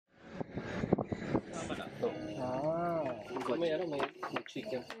May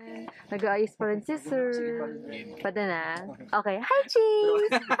chicken. Nag-aayos pa rin si Sir. Pada na? Okay. Hi,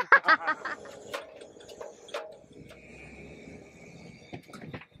 Cheese!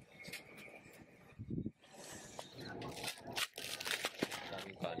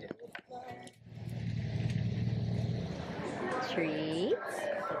 Treats.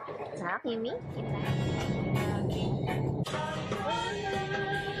 Ha, Kimi?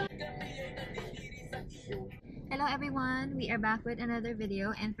 Hello everyone, we are back with another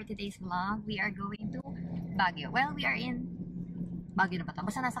video, and for today's vlog, we are going to Baguio. Well, we are in Baguio na ba ito?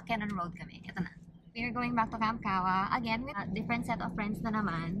 Basta nasa Cannon Road kami. Ito na. We are going back to Camp Khawa again with a different set of friends na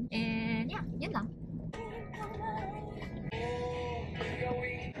naman. And yeah, yun lang.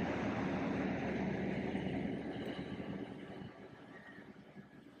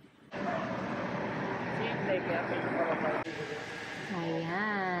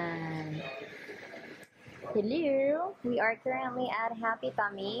 Ayan. Hello! We are currently at Happy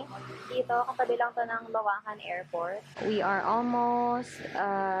Tummy. Dito, katabi lang to ng Lawakan Airport. We are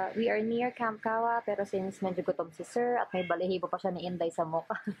near Camp Khawa, pero since medyo gutom si Sir at may balahibo pa siya ni Inday sa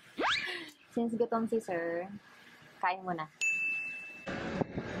mukha. Since gutom si Sir, kain muna.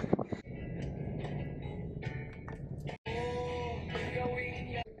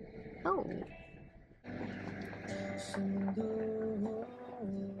 Oh!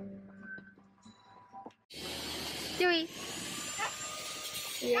 Chewy!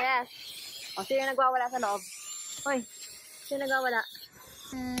 Yes! O, sino nagwawala sa loob? Hoy! Sino nagwawala?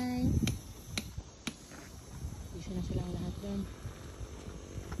 Hi! Isa na silang lahat din.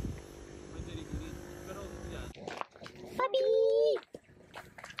 Papi!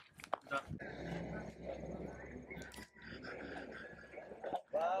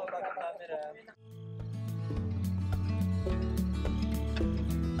 Wow, bagong camera.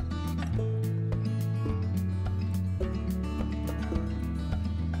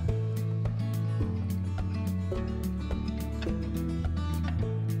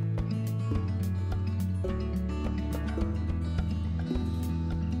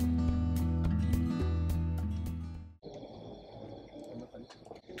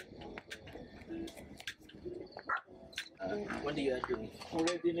 When do you enter?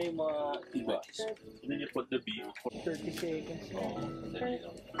 Already na yung mga iba. Then you put the beef for 30 seconds. oh, then you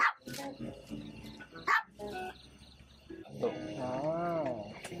know. Ito. Ah.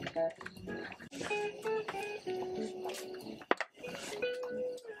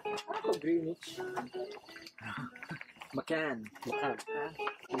 Ako, Greenwich. Macan.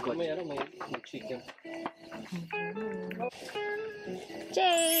 May chicken.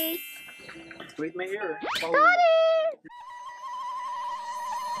 Chase! Wait, my ear. Sorry!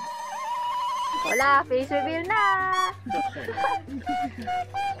 Wala, face reveal na!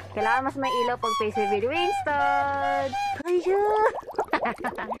 Kailangan mas may ilaw pag face reveal. Winston! Ayun!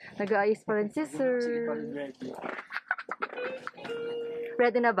 Nag-aayos pa rin si Sir.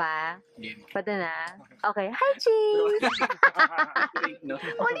 Ready na ba? Pada na? Okay. Hi, Cheese!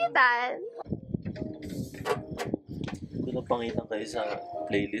 Ulitan! Ito na pangitan kayo sa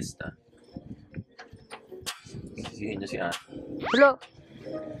playlist ah. Sisihin niyo si Anne. Hello!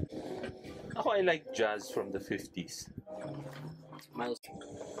 Ako, I like jazz from the 50s. Miles.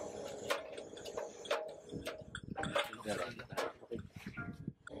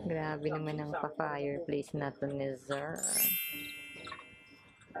 Grabe naman ang pa-fireplace natin ni Sir.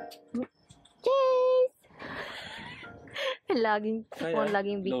 Chase! Laging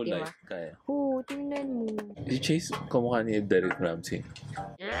biktima. No life, kaya. Oo, tingnan mo. Si Chase, kumukha ni Derek Ramsey.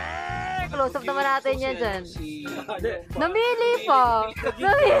 Close up naman natin yan dyan. Namili pa!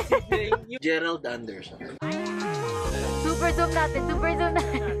 Gerald Anderson. Super zoom natin, super zoom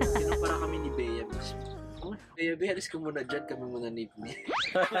natin. Sinumpara kami ni Bea mismo. Bea, halis ka muna dyan, kami muna ni Bea.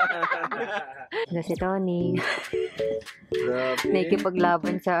 Na si Tony. Grabe.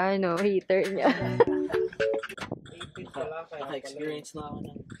 Nakikipaglaban sa heater niya. Naka-experience na ako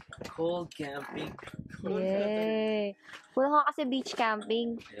ng cold camping. Yay! Puro nga kasi beach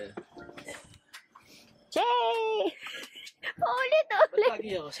camping. Yeah. Yay! Ulit! Ba't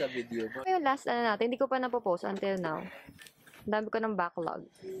lagi ako sa video mo? Yung last natin, hindi ko pa napopost until now. Ang dami ko ng backlog.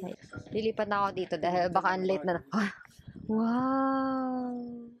 Lilipat na ako dito dahil baka ang late na. Wow!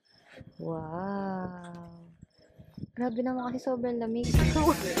 Wow! Grabe naman kasi sobrang lamig.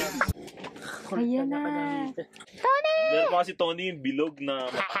 Ayan na! Tony! Meron pa kasi Tony yung bilog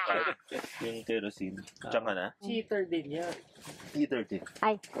na makakalit. Yung kerosene. Tsaka na? Cheater din yan. Heater din.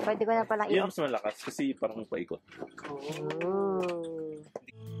 Ay, pwede ko na palang Yung mas malakas kasi parang paikot. Ooh.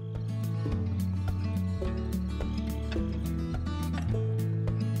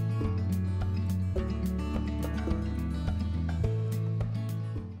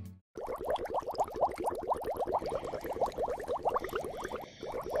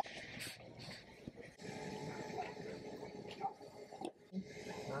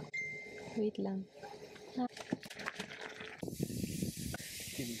 Wait lang.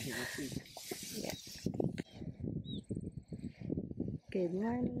 Yeah. Good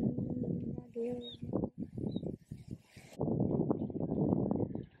morning, Baguio.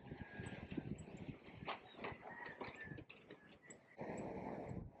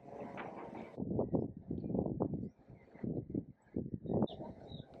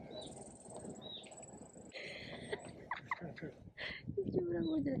 Itsura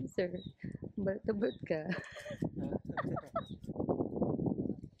mo dyan, sir. Baltabot ka.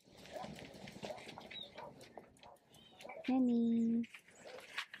 Henny.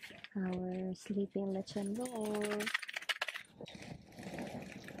 Our sleeping lechon roll.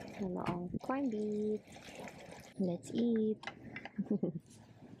 Hello, ang corned beef. Let's eat.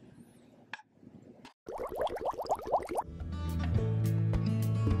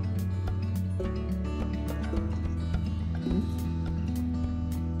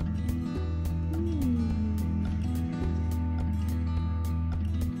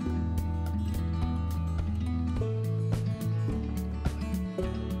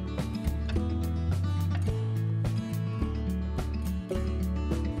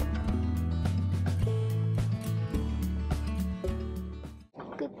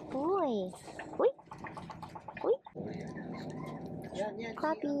 Good boy. Uy. Uy.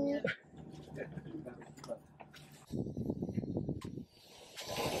 Puppy.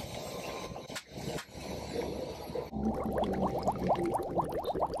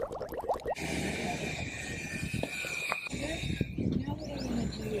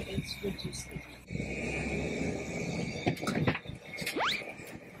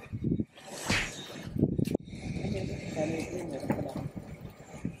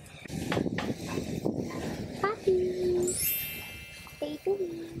 Puppy. Stay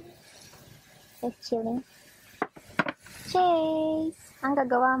tuned. Let's chilling. Chase. Ang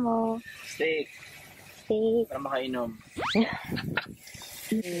gagawa mo. Steak. Steak. Para makainom.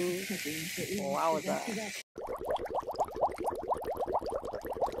 Wow,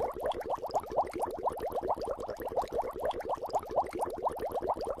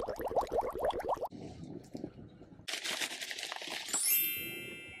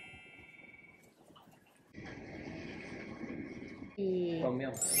 Tom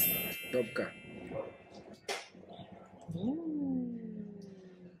Yum. Rob ka.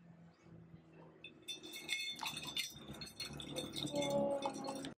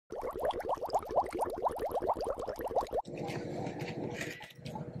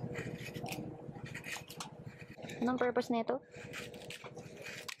 Anong purpose nito?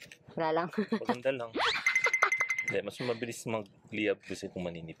 Wala lang. Maganda lang. Hindi, mas mabilis mag-liab kasi kung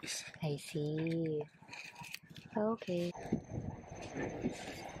maninipis. I see. Okay.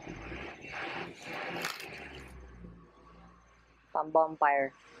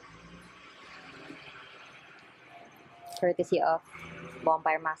 Pang-bonfire. Courtesy of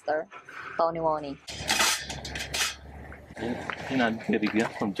Bonfire Master, Tony Woni. Hinad-carry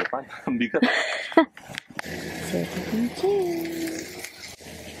yan from Japan. Ang bigat.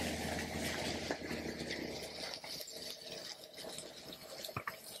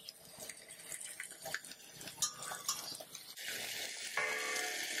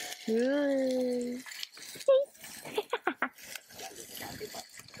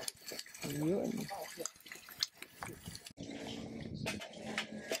 Yun.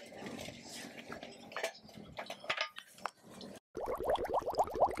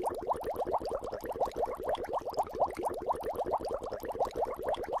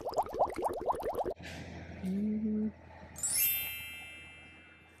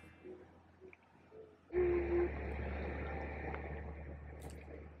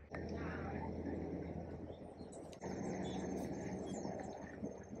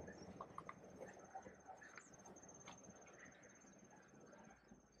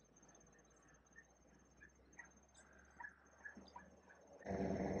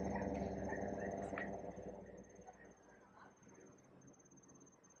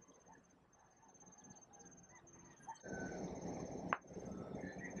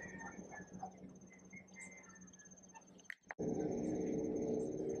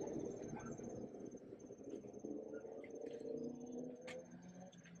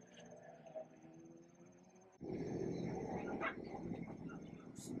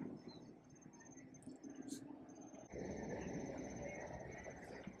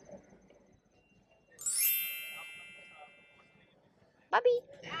 Bobby.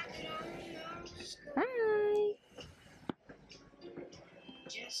 Hi.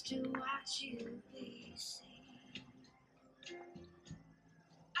 Just to watch you be seen.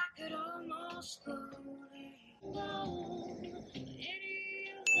 I could almost go there. Any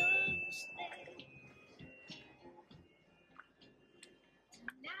of those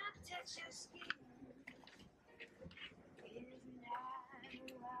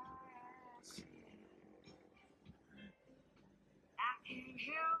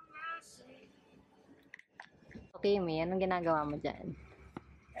Okay, May, anong ginagawa mo dyan?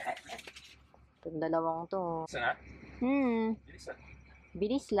 Itong dalawang to. Isa nga? Bilis ah.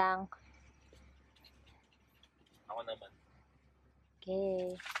 Bilis lang. Ako naman.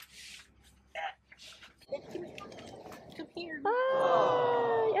 Okay. Come here.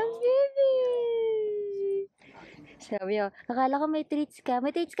 Ay, ang baby! Sabi ko, akala ko may treats ka. May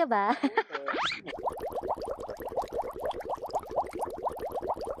treats ka ba?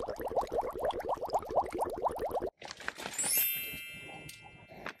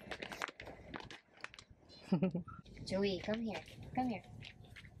 Joey, come here. Come here.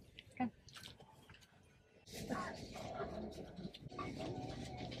 Come.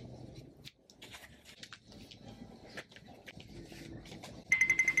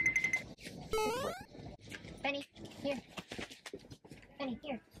 Penny, here. Penny,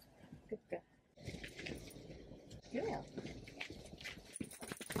 here. Good girl. Girl.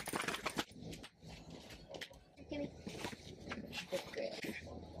 Gimme. Good girl.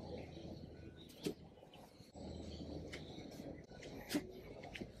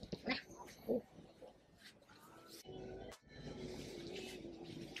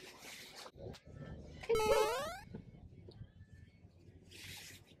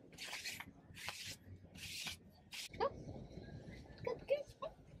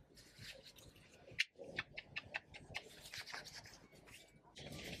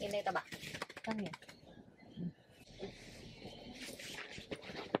 Ini taba. Come here.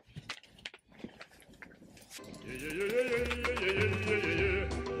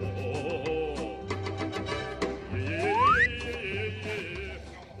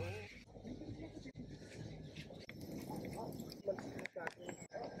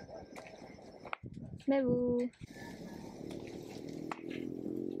 Meru.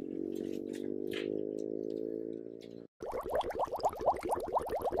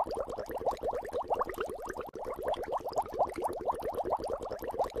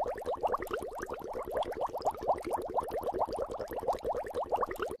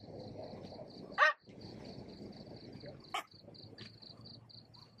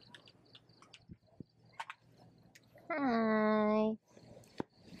 Hi.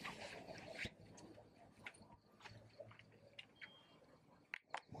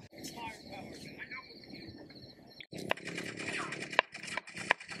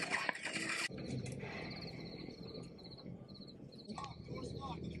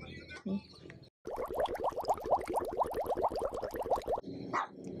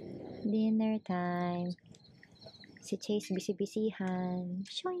 Dinner time. Si Chase bisibisihan.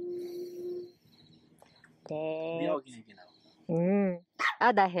 Shoing. Hindi ako giniginaw.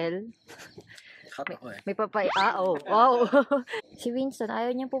 Dahil Cut ako eh. may papay. Oh, wow. Si Winston,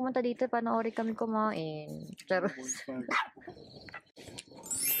 ayaw niya pumunta dito. Panoorin kami kumain. Pero,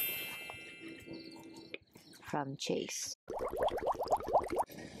 from Chase.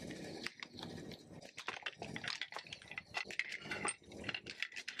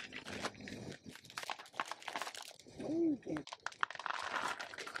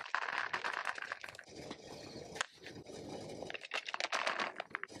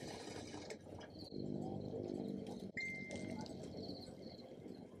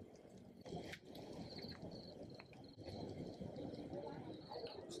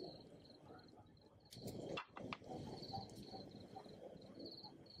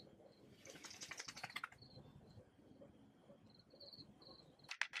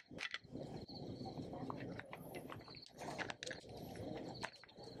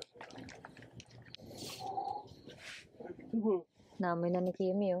 Naamoy na ni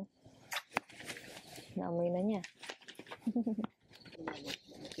Kimi, oh. Naamoy na niya.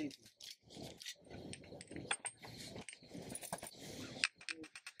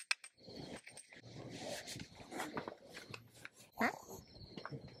 Ha?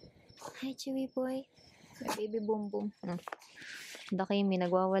 Hi, Chewy boy. Baby boom boom. Da Kimi,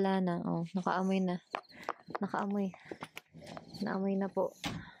 nagwawala na. Oh, nakaamoy na. Nakaamoy. Naamoy na po.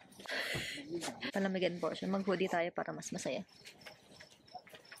 Palamigan po siya. Mag-hoodie tayo para mas masaya.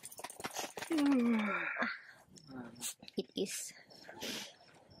 It is.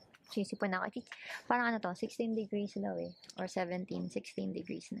 Sisipon na ako. Parang ano to, 16 degrees daw eh. Or 17, 16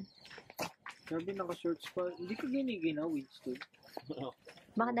 degrees na. Sabi naka-shorts pa. Hindi ko giniginaw, Winston.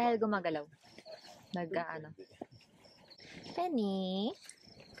 Baka dahil gumagalaw. Nag-ano. Penny?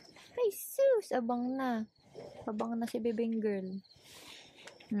 Ay, sus! Abang na. Abang na si bebeng girl.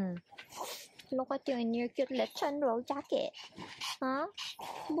 Look at you in your cute lechon roll jacket. Huh?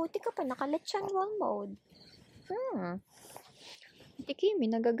 Buti ka pa naka-lechon roll mode. Si Kimi,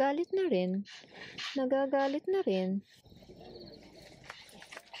 nagagalit na rin. Nagagalit na rin.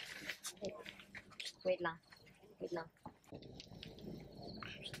 Wait lang. Wait lang.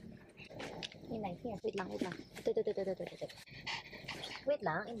 Inday, here. Wait lang, wait lang. Ito. Wait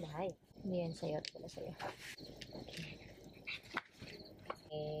lang, Inday. Hindi yan sa'yo. Ito pala sa'yo.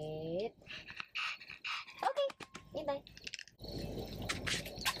 Wait. Okay. Inday.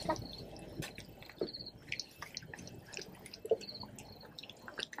 Stop.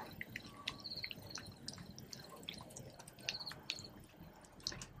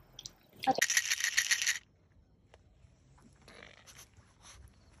 Okay.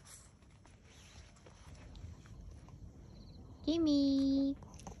 Kimmy.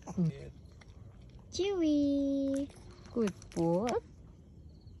 Chewy. Good boy.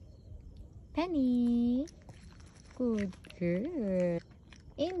 Penny. Good girl.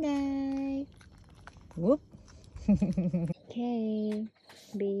 Inday. Whoop. Okay.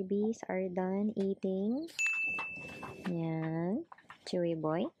 Babies are done eating. Yan. Chewy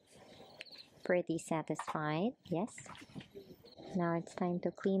boy. Pretty satisfied. Yes. Now it's time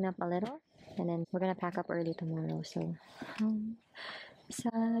to clean up a little. And then we're gonna pack up early tomorrow. So,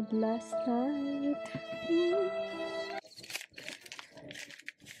 sad last night.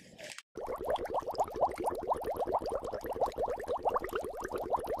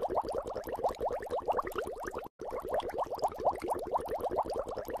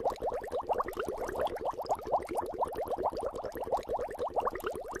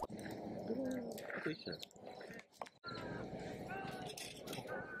 Okay siya.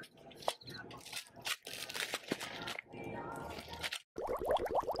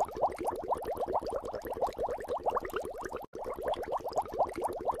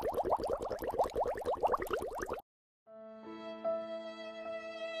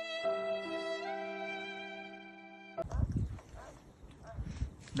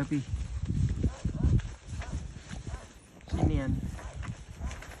 Lapi. Sino yan?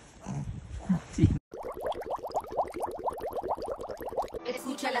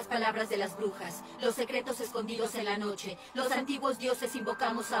 Escucha las palabras de las brujas, los secretos escondidos en la noche. Los antiguos dioses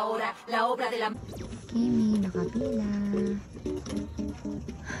invocamos ahora la obra de la... Kimi, nakapila.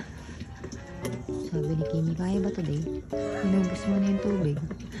 Sabi ni Kimi, kaya ba today? Inubos mo na yung tubig.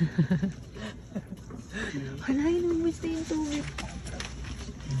 Wala, inubos na yung tubig.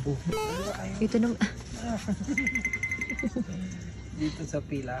 Ito naman. Dito sa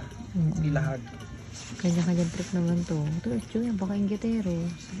pila. Pilahag. Kanya-kanya trip naman to. Ito, Joy, baka inggitero.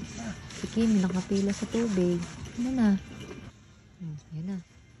 Si Kimi nakapila sa tubig. Ano na? Yan na.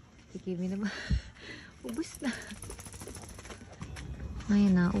 Si Kimi naman. Ubus na.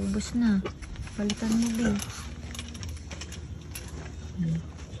 Ayun na, ubus na. Palitan mo, babe.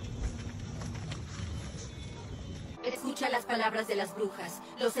 Escucha las palabras de las brujas,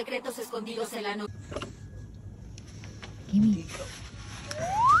 los secretos escondidos en la noche. Kimi.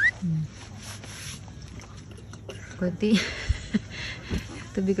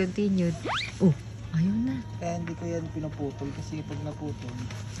 To be continued. Oh, ayaw na. Kaya hindi ko yan pinuputol kasi pag naputol,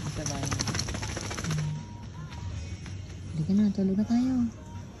 isa na yun. Halika na, tulog na tayo.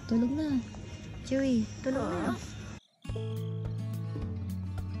 Tulog na. Chewy, tulog na.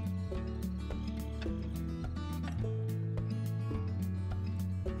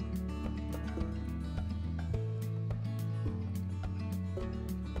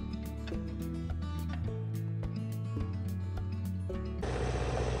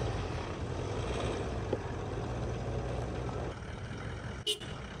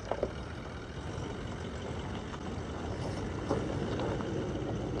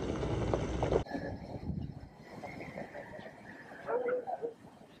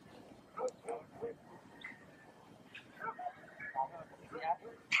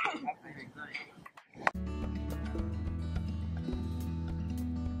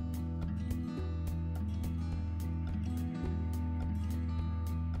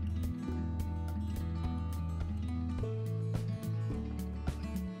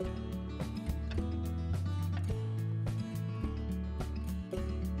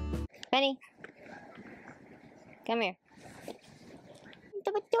 Penny, come here. Ito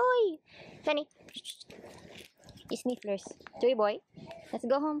ba, Joy? Penny, snifflers. Joy boy, let's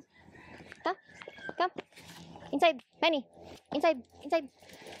go home. Come, come. Inside, Penny. Inside.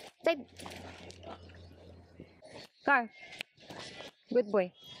 Car. Good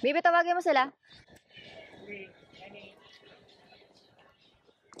boy. Baby, tawagin mo sila.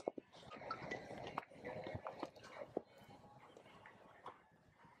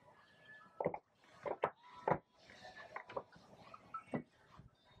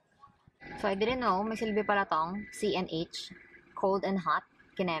 So, I didn't know, may silbi pala tong CNH, cold and hot,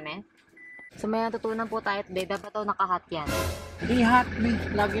 kineme. So, may natutunan po tayo today, dapat ito naka-hot yan. Hot me.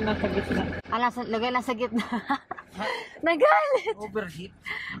 Lagi nasa gitna. Lagay lang sa gitna. Nagalit. Overheat.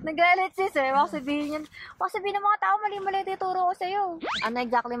 Nagalit si sir. Baka sabihin ng mga tao, mali-mali ituturo ko sa'yo. Ano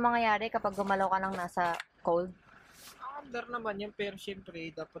exactly mangyayari kapag gumalaw ka ng nasa cold? Under naman yan, pero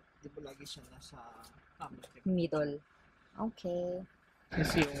syempre, dapat di ba lagi siya nasa middle. Okay.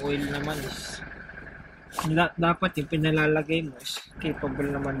 Kasi yung oil naman is dapat yung pinalalagay mo is capable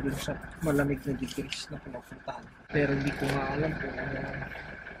naman dun sa malamig na degrees na pinupuntahan. Pero hindi ko nga alam kung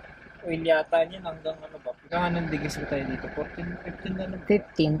oil yata niyan hanggang ano ba? Hanggang anong degrees ba tayo dito? 14, 15 na naman.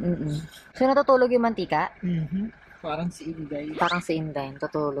 15, So natutulog yung mantika? Parang si Inday. Parang si Inday,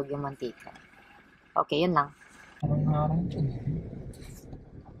 tutulog yung mantika. Okay, yun lang. Parang harang dyan.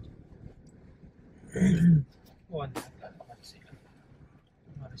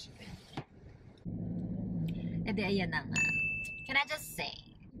 Edi ayan na nga. Can I just say,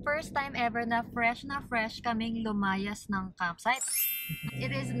 first time ever na fresh kaming lumayas ng campsite.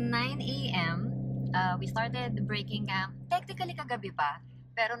 It is 9 a.m. We started breaking camp. Technically kagabi pa,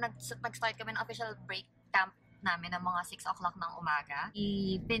 pero nag-start kami ng official break camp namin ng mga 6 o'clock ng umaga.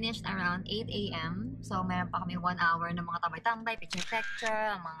 We finished around 8 a.m. So, meron pa kami 1 hour ng mga tambay-tambay,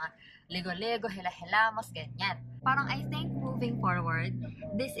 picture-picture, mga lego-lego, hila-hilamos, ganyan. Parang I think moving forward,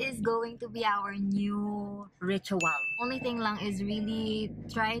 this is going to be our new ritual. Only thing lang is really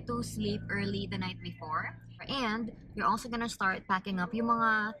try to sleep early the night before. And you're also gonna start packing up yung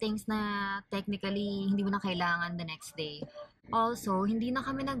mga things na technically hindi mo na kailangan the next day. Also, hindi na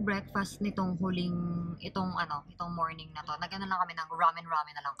kami nag-breakfast itong morning na to. Nag-ano lang kami ng ramen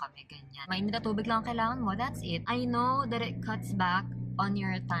na lang kami, ganyan. Mainit na tubig lang kailangan mo, that's it. I know that it cuts back on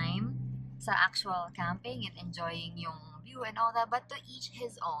your time sa actual camping and enjoying yung view and all that, but to each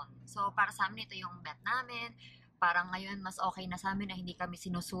his own. So, para sa amin, ito yung bet namin. Parang ngayon, mas okay na sa amin na hindi kami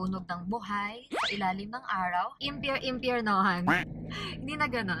sinusunog ng buhay sa ilalim ng araw. Impure nohan. Hindi na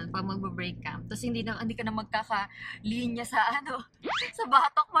ganon pag mag-break camp. Tapos hindi ka na magkakalinya sa sa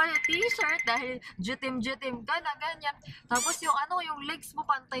batok mo yung t-shirt dahil jutim ka na, ganyan. Tapos yung legs mo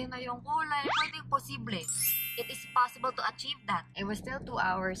pantay na yung kulay. Pwedeng posible. It is possible to achieve that. It was still 2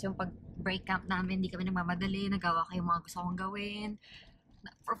 hours yung pag-break camp namin. Hindi kami nagmamadali. Nagawa ko yung mga gusto kong gawin.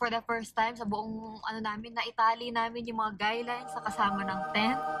 For the first time sa buong namin, na itali namin yung mga guidelines sa kasama ng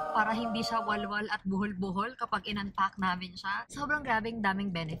tent para hindi siya walwal at buhol-buhol kapag in-unpack namin siya. Sobrang grabing daming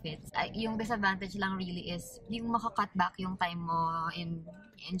benefits. Yung disadvantage lang really is yung makacut back yung time mo in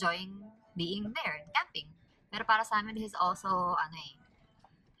enjoying being there, camping. Pero para sa amin, this is also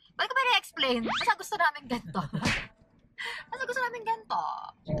bakit ko ba na-explain? Basta gusto namin ganito.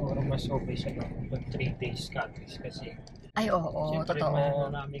 Siguro mas okay siya pag 3 days countries kasi ay, oo, totoo.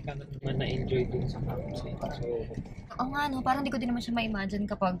 Siyempre, marami ka naman na-enjoy dun sa campsite. So, oo nga, parang hindi ko din naman siya ma-imagine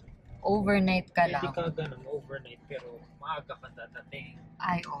kapag overnight ka lang. Hindi ka ganun, overnight, pero maaga ka dadating.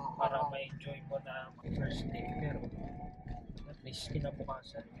 Ay, oo. Para ma-enjoy mo na first day, pero at least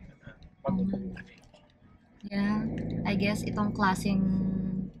kinabukasan ka na pag-uwi. Yeah, I guess itong klaseng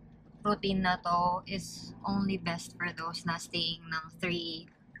routine na to is only best for those na staying ng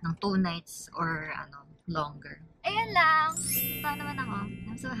 2 nights or longer. Ayan lang. Ito naman ako.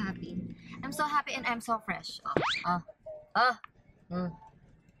 I'm so happy. I'm so happy and I'm so fresh.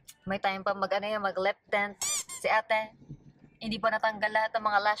 May time pa mag lip tint. Si ate, hindi pa natanggal lahat ng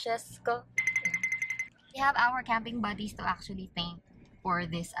mga lashes ko. We have our camping buddies to actually thank for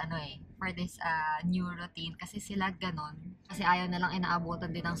this new routine. Kasi sila ganon. Kasi ayaw na lang inaabutan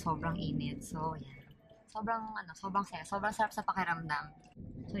din ng sobrang init. So, yan. Sobrang saya. Sobrang sarap sa pakiramdam.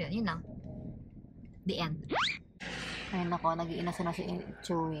 So, yun lang. The end. Ay nako, nag-iinasa na si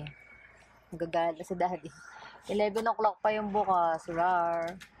Chewy. Nagagalit na si Daddy. 11 o'clock pa yung bukas.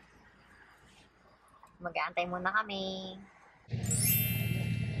 Rar. Mag-aantay muna kami.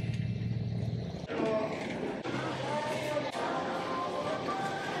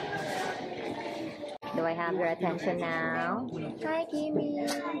 Do I have your attention now? Hi, Kimi.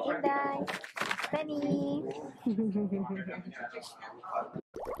 Inday. Penny.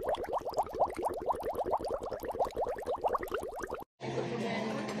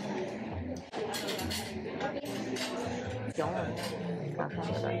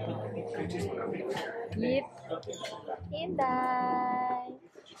 Yep. Inday.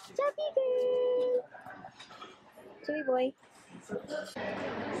 Champi girl. Champi boy.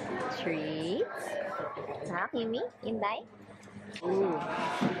 Treats. Ha, Kimi? Inday? Ooh.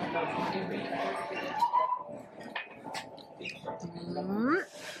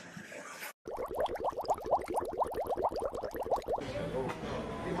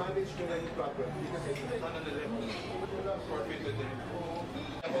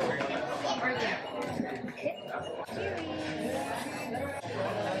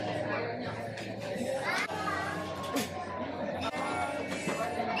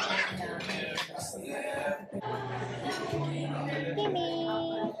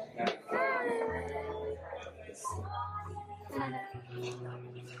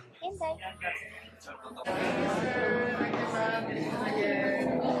 Hintay.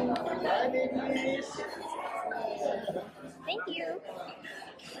 Thank you.